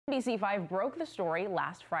NBC5 broke the story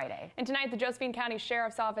last Friday. And tonight, the Josephine County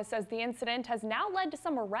Sheriff's Office says the incident has now led to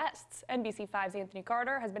some arrests. NBC5's Anthony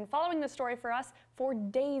Carter has been following the story for us for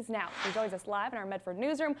days now. He joins us live in our Medford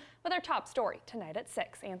newsroom with our top story tonight at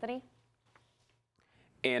 6. Anthony?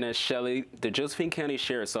 Anna Shelley, the Josephine County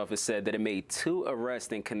Sheriff's Office said that it made 2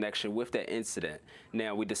 arrests in connection with that incident.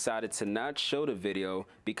 Now, we decided to not show the video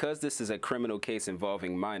because this is a criminal case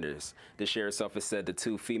involving minors. The Sheriff's Office said the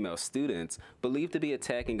 2 female students, believed to be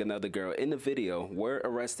attacking another girl in the video, were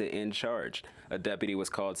arrested and charged. A deputy was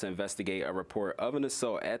called to investigate a report of an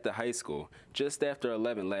assault at the high school just after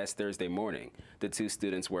 11 last Thursday morning. The 2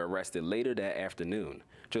 students were arrested later that afternoon.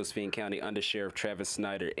 Josephine County Under Sheriff Travis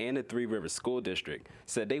Snyder and the Three Rivers School District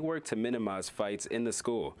said they worked to minimize fights in the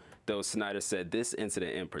school, though Snyder said this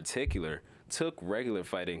incident in particular took regular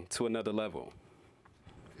fighting to another level.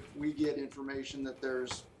 If we get information that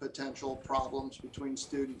there's potential problems between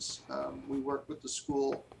students, we work with the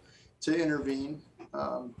school to intervene,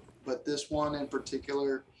 but this one in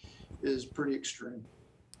particular is pretty extreme.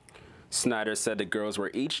 Snyder said the girls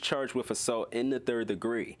were each charged with assault in the 3rd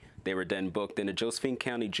degree. They were then booked in the Josephine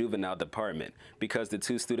County Juvenile Department. Because the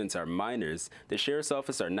 2 students are minors, the Sheriff's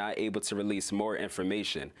Office are not able to release more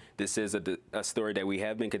information. This is a story that we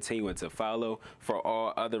have been continuing to follow for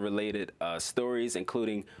all other related stories,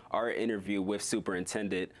 including our interview with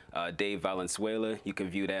Superintendent Dave Valenzuela. You can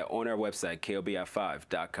view that on our website,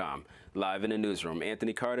 KOBI5.com. Live in the newsroom,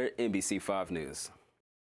 Anthony Carter, NBC5 News.